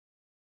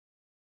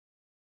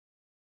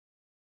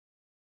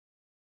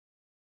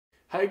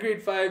Hi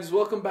grade 5s,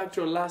 welcome back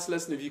to our last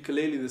lesson of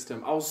ukulele this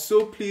time. I was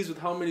so pleased with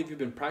how many of you have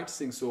been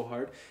practicing so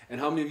hard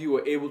and how many of you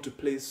were able to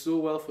play so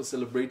well for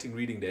celebrating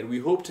reading day. And we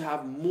hope to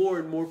have more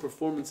and more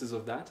performances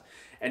of that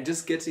and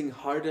just getting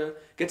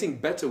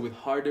better with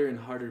harder and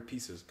harder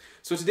pieces.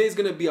 So today is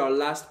going to be our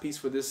last piece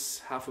for this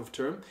half of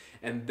term,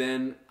 and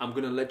then I'm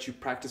going to let you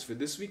practice for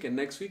this week and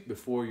next week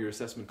before your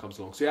assessment comes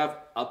along. So you have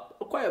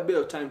quite a bit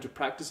of time to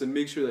practice and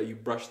make sure that you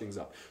brush things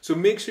up. So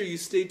make sure you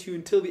stay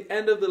tuned till the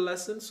end of the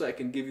lesson so I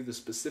can give you the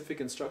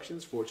specific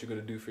instructions for what you're going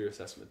to do for your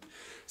assessment.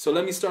 So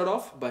let me start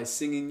off by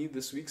singing you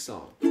this week's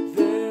song.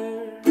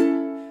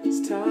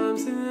 There's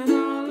times in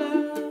our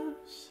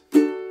lives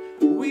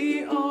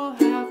we all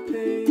have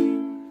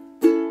pain,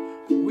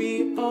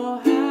 we all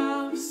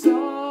have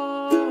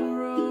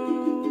sorrow,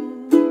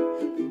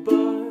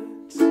 but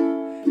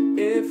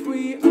if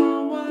we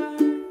are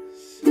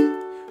wise,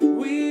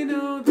 we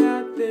know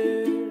that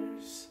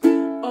there's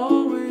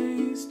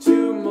always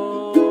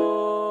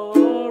tomorrow.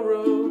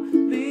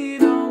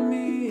 Lean on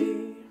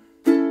me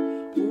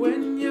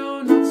when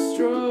you're not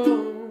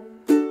strong,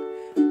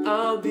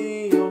 I'll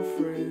be your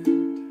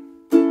friend.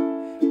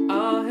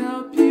 I'll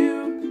help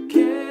you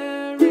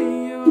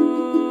carry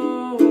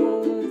on,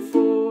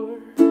 for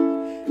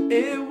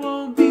it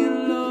won't be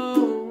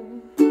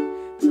long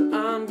till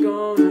I'm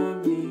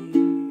gonna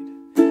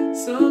need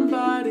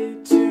somebody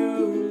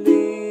to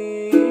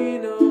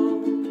lean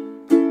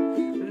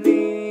on,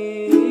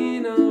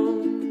 lean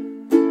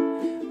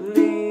on,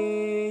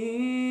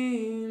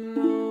 lean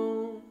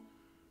on.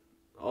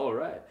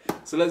 Alright,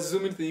 so let's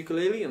zoom into the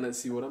ukulele and let's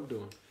see what I'm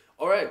doing.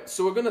 Alright,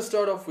 so we're going to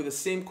start off with the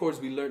same chords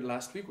we learned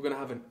last week. We're going to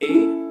have an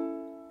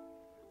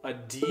A, a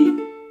D,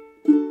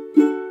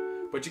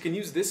 but you can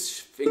use this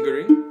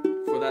fingering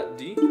for that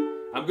D.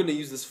 I'm going to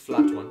use this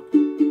flat one,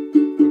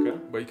 okay?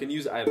 But you can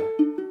use either.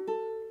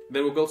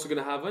 Then we're also going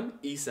to have an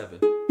E7.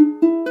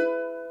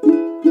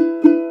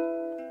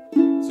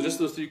 So just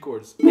those three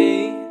chords.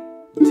 A,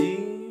 D,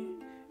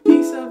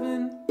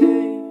 E7, A.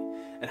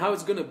 And how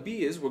it's going to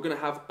be is we're going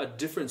to have a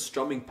different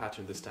strumming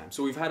pattern this time.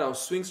 So we've had our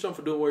swing strum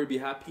for Don't Worry Be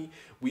Happy.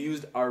 We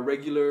used our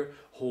regular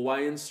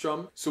Hawaiian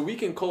strum. So we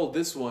can call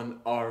this one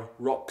our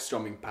rock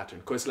strumming pattern,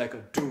 because it's like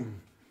a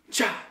doom,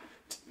 cha,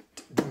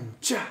 doom,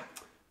 cha,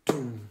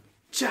 doom,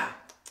 cha,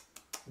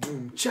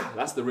 doom, cha.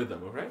 That's the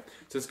rhythm, alright?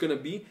 So it's going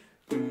to be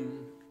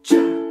doom, cha,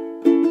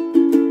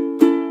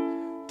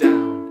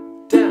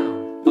 down,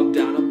 down, up,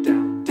 down, up,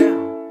 down,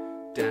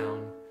 down,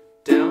 down,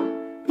 down,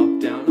 up,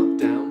 down, up,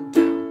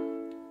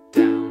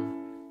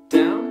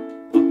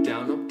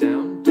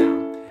 down,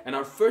 down. And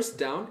our first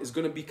down is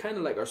going to be kind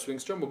of like our swing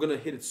strum. We're going to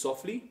hit it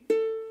softly.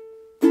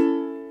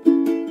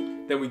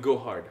 Then we go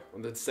hard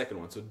on the second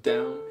one. So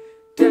down,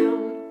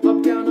 down,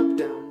 up, down,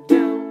 down.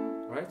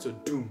 Alright, so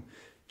doom,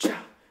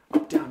 cha,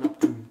 up, down,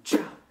 doom, cha,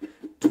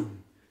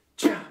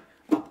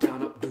 up,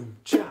 doom,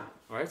 cha.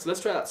 Alright, so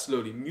let's try that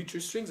slowly. Mute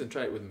your strings and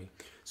try it with me.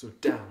 So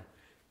down,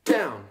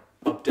 down,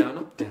 up,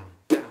 down, down.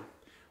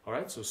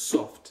 Alright, so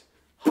soft,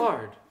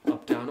 hard,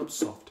 up,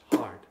 soft,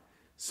 hard,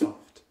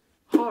 soft,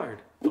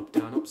 hard,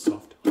 up,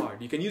 soft,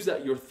 hard. You can use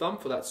that your thumb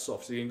for that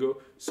soft. So you can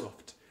go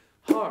soft,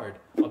 hard,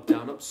 up,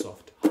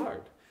 soft,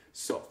 hard,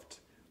 soft,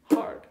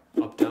 hard,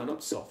 up,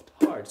 soft,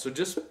 hard. So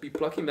just be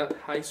plucking that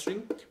high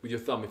string with your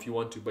thumb if you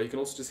want to, but you can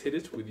also just hit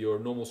it with your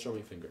normal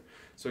strumming finger.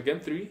 So again,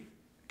 3,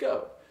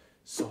 go.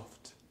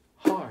 Soft,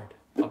 hard,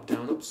 up,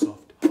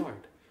 soft,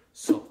 hard,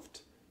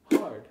 soft,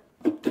 hard,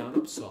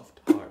 up, soft,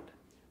 hard,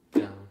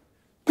 down,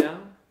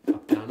 down,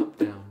 up, down,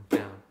 down,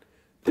 down,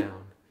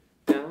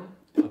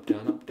 up,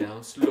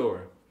 down,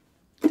 slower.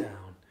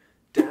 Down,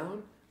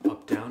 down,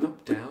 up, down,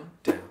 down,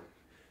 down,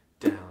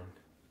 down,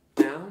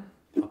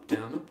 up,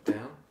 down,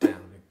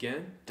 down,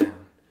 again,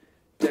 down,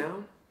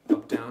 down,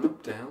 up, down,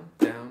 down,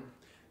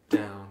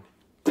 down,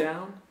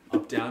 down,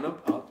 up, down,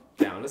 up,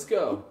 down. Let's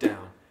go.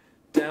 Down,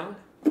 down,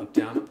 up,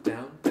 down,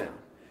 down, down,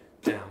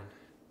 down,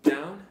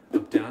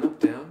 up, down,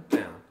 down,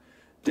 down,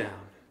 down,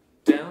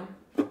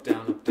 up,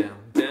 down,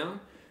 down,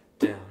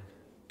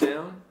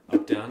 down,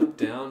 up,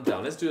 down,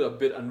 down. Let's do it a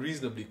bit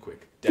unreasonably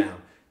quick.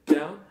 Down,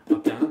 down,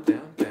 up, down,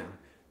 down, down,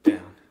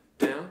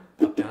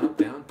 up, down,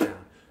 down,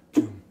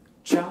 doom,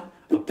 cha,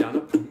 up,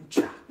 down, boom,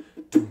 cha,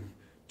 doom,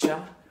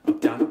 cha,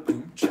 up, down,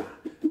 boom, cha,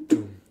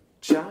 doom,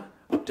 cha,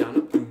 up,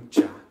 down, boom,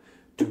 cha,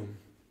 doom,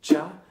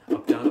 cha,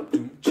 up, down,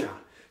 boom, cha.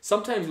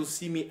 Sometimes you'll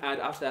see me add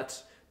after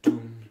that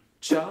doom,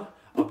 cha,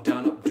 up,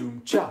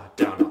 doom, cha,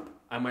 down, up.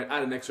 I might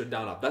add an extra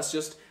down, up. That's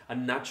just a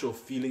natural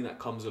feeling that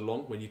comes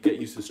along when you get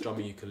used to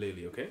strumming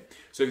ukulele, okay?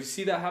 So if you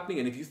see that happening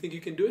and if you think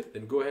you can do it,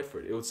 then go ahead for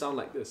it. It would sound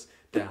like this.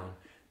 Down,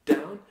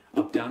 down,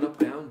 up, down,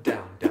 down,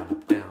 down, down,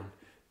 up, down,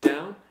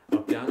 down,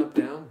 up, down,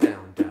 down,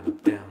 down,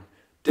 up, down,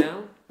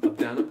 down, up,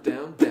 down,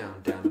 down,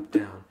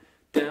 down,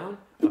 up, down,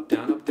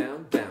 down, up,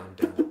 down, down,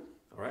 up.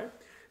 Alright?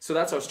 So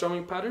that's our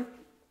strumming pattern.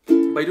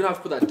 But you don't have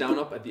to put that down,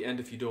 up at the end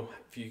if you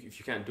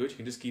can't do it. You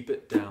can just keep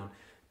it down,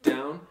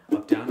 down,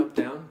 up, down,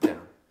 down,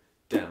 down,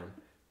 down,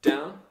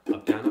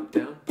 up, down,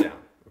 down.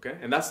 Okay?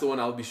 And that's the one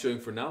I'll be showing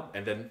for now,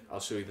 and then I'll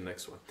show you the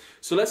next one.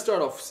 So let's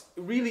start off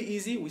really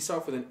easy. We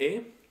start with an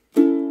A,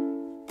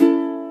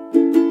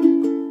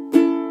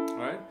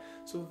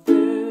 So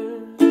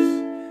there's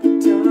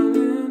down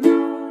in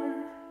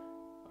R.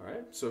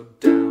 Alright, so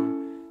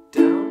down,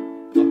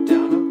 down, up,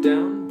 down, up,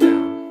 down,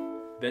 down.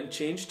 Then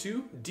change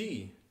to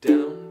D.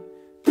 Down,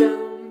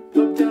 down,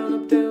 up, down,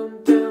 up,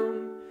 down,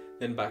 down.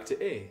 Then back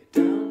to A.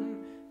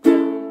 Down,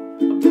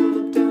 down, up,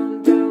 down, up,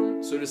 down,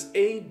 down. So there's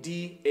A,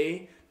 D,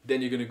 A.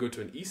 Then you're going to go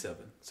to an E7.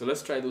 So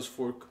let's try those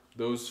four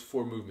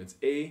movements.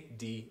 A,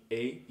 D,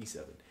 A,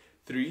 E7.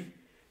 3,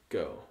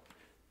 go.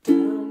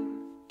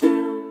 Down,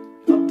 down,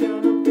 up,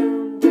 down, up,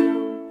 down,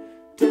 down.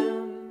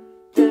 Down,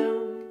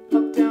 down,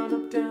 up, down,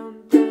 up,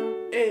 down, down.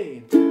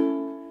 A,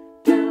 down,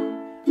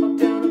 down, up,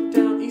 down, up,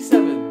 down.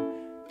 E7.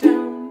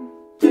 Down,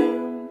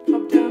 down,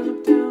 up, down,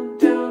 up, down,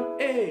 down.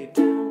 A,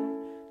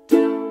 down,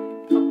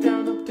 down, up,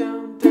 down, up,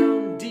 down,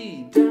 down.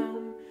 D,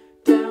 down,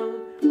 down,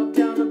 up,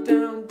 down, up,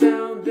 down,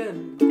 down.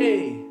 Then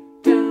A,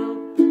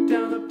 down,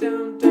 down, up,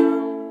 down,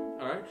 down.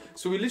 Alright?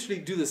 So we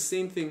literally do the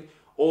same thing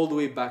all the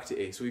way back to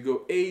A. So we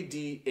go A,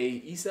 D,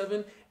 A,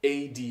 E7,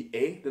 A, D,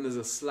 A. Then there's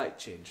a slight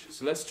change.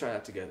 So let's try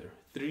that together.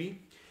 3,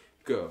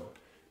 go.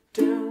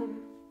 Down,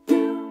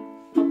 down,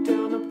 up,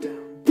 down, up,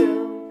 down,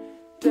 down,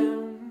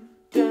 down,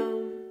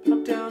 down,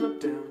 up, down, up,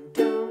 down,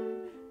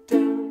 down,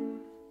 down,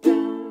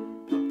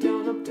 down, up,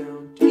 down, up,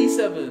 down.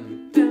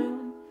 E7,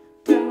 down,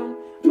 down,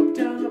 up,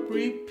 down, up,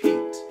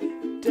 repeat.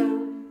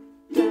 Down,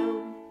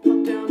 down,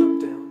 up, down, up,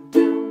 down,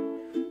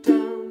 down,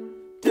 down,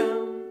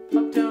 down,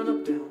 up, down,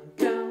 up, down,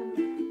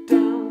 down,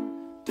 down,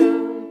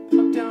 down,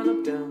 up, down,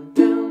 up, down,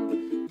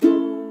 down.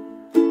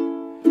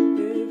 Though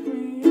if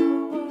we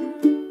are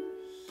worse,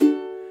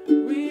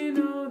 we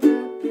know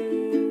that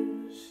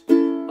there's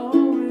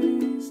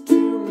always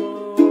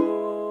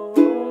tomorrow.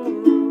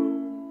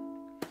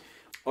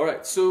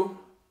 Alright, so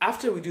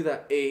after we do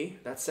that A,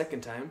 that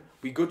second time,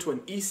 we go to an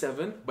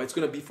E7, but it's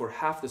going to be for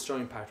half the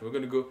strumming pattern. We're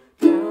going to go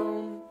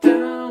down,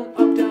 down,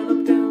 up, down,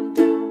 up, down,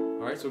 down.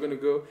 Alright, so we're going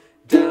to go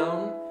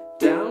down,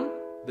 down,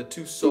 the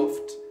 2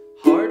 soft,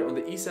 hard on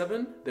the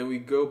E7. Then we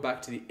go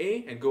back to the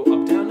A and go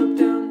up, down,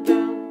 down.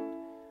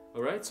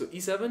 Alright, so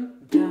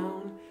E7,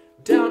 down,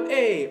 down,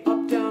 A,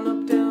 up,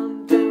 down,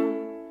 down.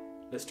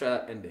 Let's try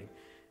that ending.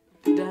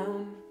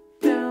 Down,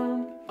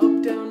 down,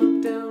 up,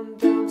 down, down.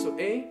 So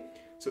A,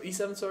 so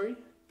E7, sorry.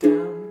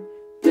 Down,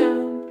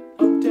 down,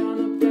 up,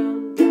 down,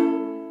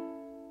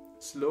 down.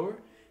 Slower.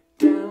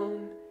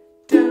 Down,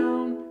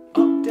 down,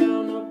 up,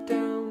 down,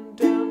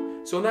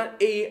 down. So on that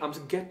A, I'm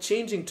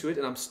changing to it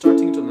and I'm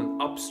starting it on an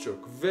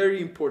upstroke.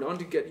 Very important. I want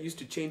to get used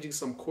to changing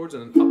some chords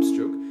on an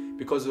upstroke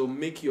because it will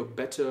make you a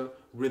better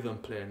rhythm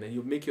player and then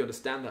it'll make you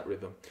understand that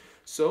rhythm.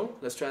 So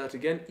let's try that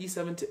again.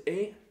 E7 to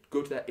A.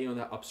 Go to that A on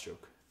that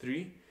upstroke.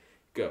 3,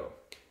 go.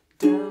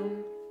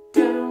 Down,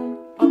 down,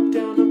 up,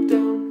 down,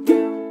 down,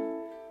 down,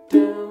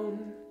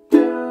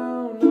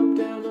 down,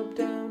 up,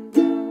 down,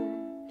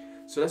 down.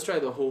 So let's try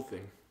the whole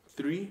thing.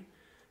 3,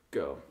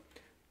 go.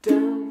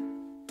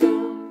 Down,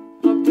 down,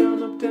 up,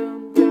 down,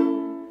 down, down,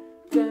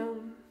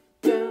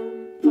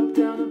 up,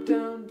 down,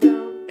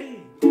 down, A,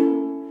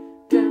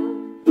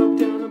 down, up,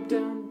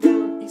 down,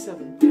 down,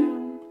 E7,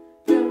 down,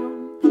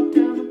 up,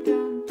 down,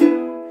 down,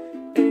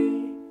 A,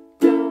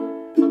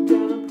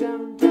 down, up,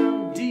 down,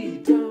 D,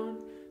 down,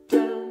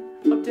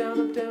 up, down,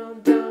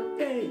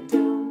 A,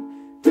 down,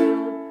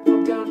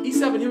 up, down,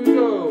 E7, here we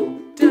go.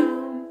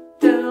 Down,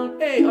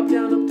 A, up,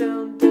 down,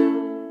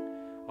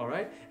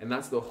 Alright, and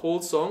that's the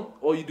whole song.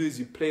 All you do is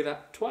you play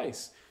that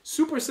twice.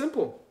 Super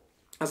simple.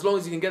 As long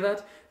as you can get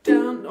that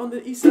down on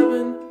the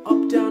E7,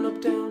 up, down, on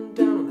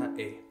that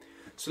A.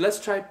 So let's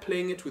try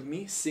playing it with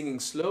me, singing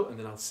slow, and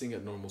then I'll sing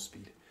at normal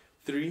speed.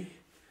 3,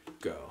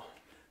 go.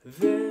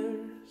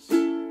 There's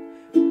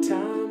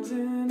times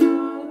in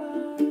our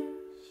lives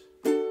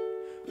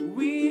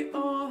we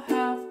all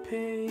have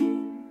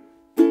pain,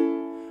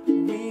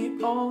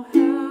 we all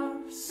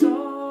have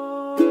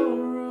sorrow.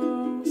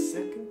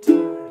 Second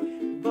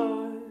time,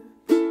 but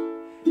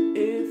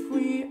if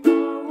we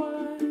are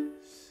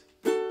wise,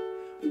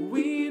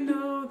 we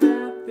know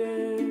that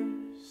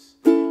there's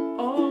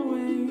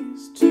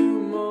always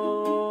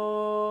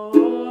tomorrow.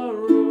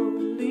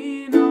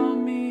 Lean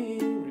on me.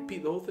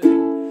 Repeat the whole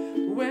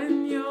thing.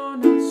 When you're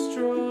not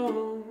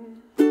strong,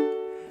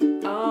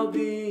 I'll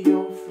be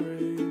your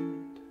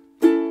friend.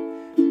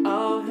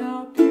 I'll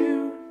help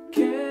you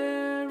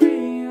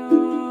carry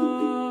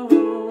on,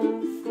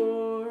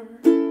 for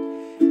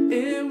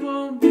it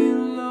won't be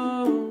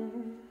long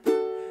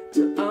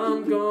till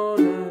I'm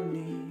gonna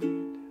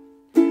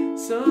need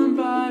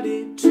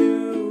somebody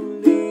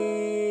to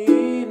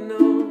lean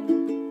on,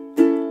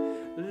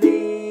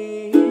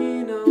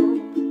 lean on,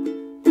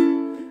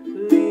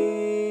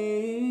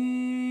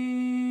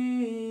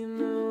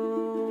 lean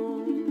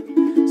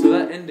on. So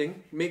that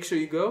ending, make sure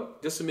you go,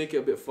 just to make it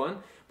a bit fun,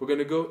 we're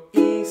gonna go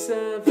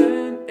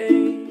E7, A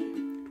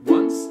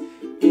once,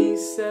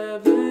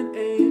 E7,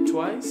 A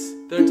twice,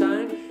 third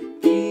time,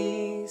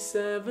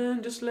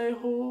 E7, just lay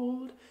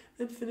hold,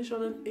 then finish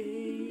on an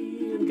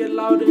A, and get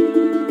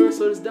louder,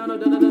 so it's down, down,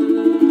 down, down,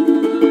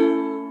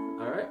 down.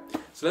 Alright,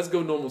 so let's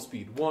go normal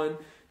speed. 1,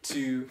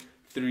 2,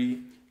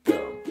 3,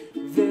 go.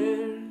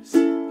 There's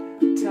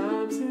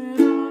time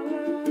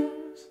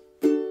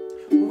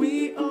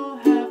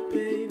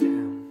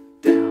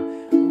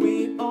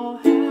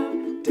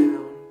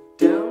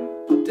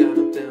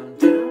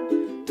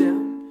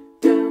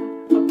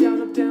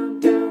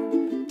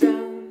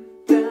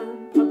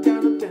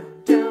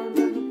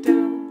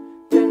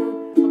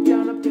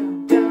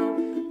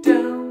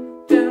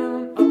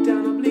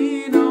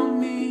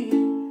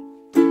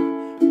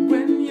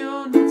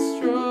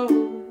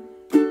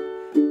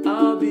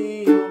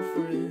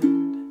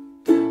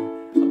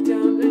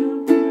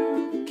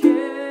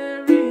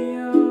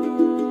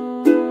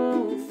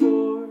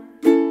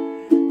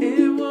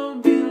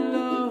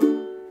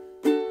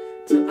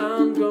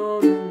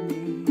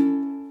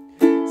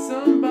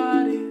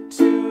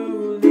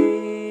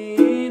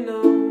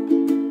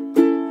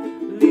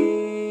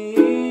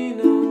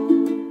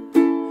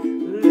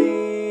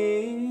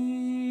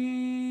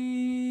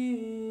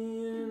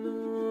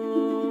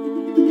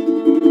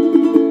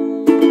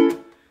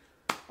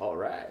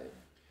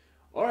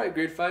Alright,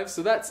 grade 5,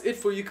 so that's it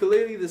for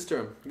ukulele this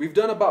term. We've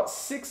done about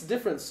 6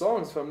 different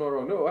songs, if I'm not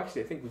wrong. No,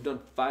 actually, I think we've done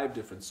 5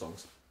 different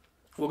songs.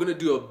 We're going to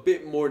do a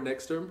bit more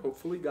next term,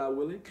 hopefully, God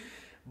willing.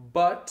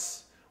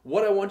 But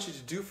what I want you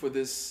to do for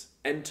this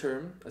end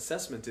term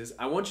assessment is,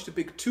 I want you to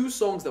pick 2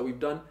 songs that we've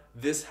done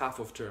this half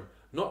of term.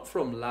 Not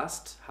from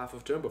last half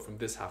of term, but from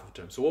this half of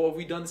term. So what have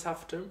we done this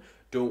half of term?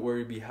 Don't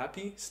Worry, Be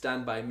Happy,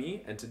 Stand By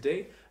Me, and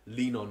today,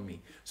 Lean On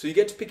Me. So you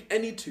get to pick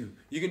any 2.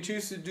 You can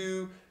choose to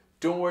do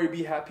Don't Worry,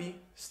 Be Happy,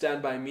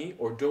 Stand By Me,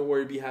 or Don't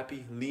Worry, Be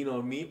Happy, Lean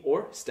On Me,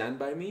 or Stand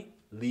By Me,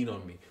 Lean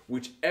On Me.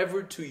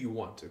 Whichever 2 you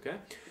want, okay?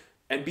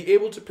 And be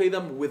able to play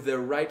them with the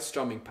right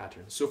strumming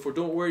pattern. So for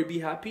Don't Worry, Be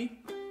Happy,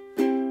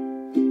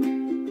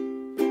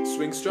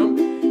 swing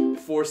strum.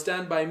 For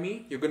Stand By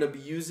Me, you're going to be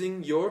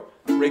using your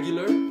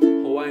regular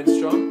Hawaiian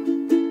strum.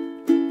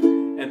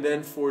 And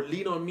then for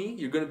Lean On Me,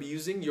 you're going to be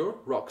using your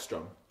rock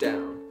strum.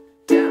 Down,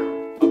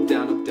 down, up,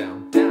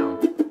 down, down.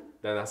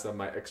 Then that's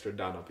my extra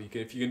down, up.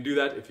 If you can do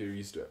that, if you're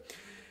used to it.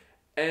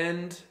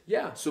 And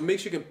yeah, so make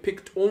sure you can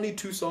pick only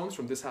 2 songs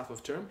from this half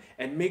of term.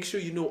 And make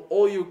sure you know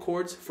all your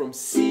chords from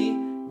C,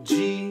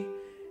 G,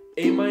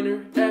 A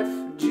minor,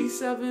 F,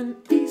 G7,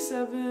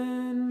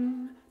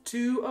 E7,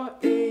 to a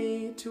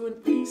A, to an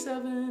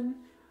E7,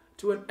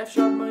 to an F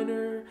sharp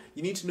minor.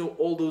 You need to know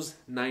all those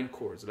 9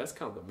 chords. Let's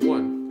count them.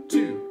 1,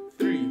 2,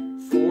 3,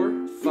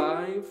 4,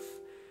 5,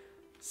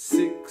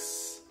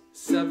 6,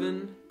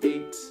 7,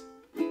 8.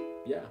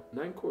 Yeah,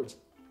 9 chords.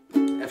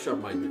 F sharp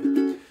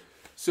minor.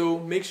 So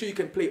make sure you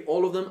can play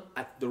all of them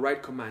at the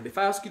right command. If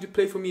I ask you to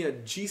play for me a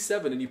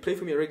G7 and you play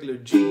for me a regular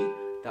G,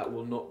 that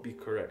will not be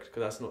correct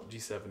because that's not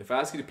G7. If I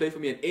ask you to play for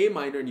me an A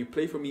minor and you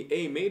play for me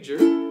A major,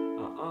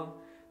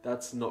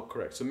 that's not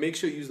correct. So make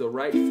sure you use the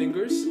right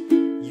fingers.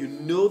 You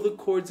know the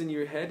chords in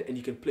your head and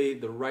you can play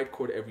the right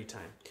chord every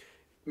time.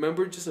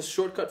 Remember, just a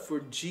shortcut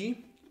for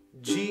G,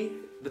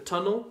 the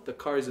tunnel, the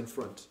car is in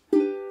front.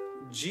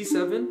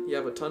 G7, you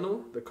have a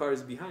tunnel, the car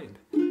is behind.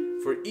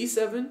 For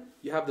E7,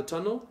 you have the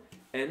tunnel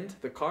and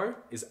the car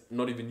is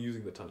not even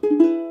using the tunnel.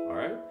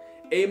 Alright?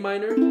 A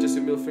minor, just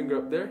your middle finger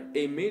up there.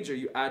 A major,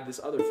 you add this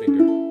other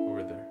finger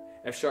over there.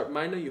 F sharp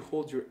minor, you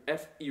hold your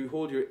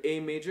A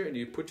major and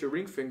you put your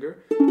ring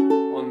finger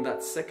on that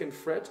 2nd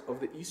fret of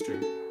the E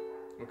string.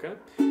 Okay?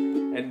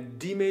 And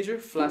D major,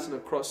 flatten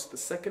across the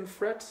 2nd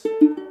fret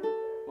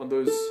on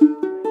those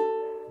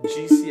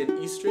G, C, and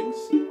E strings,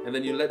 and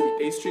then you let the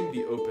A string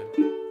be open.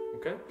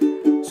 Okay?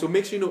 So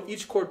make sure you know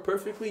each chord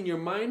perfectly in your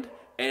mind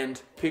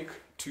and pick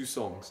 2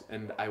 songs,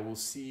 and I will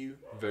see you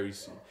very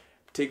soon.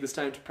 Take this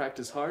time to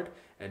practice hard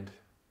and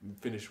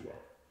finish well.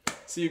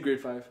 See you,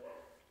 grade 5.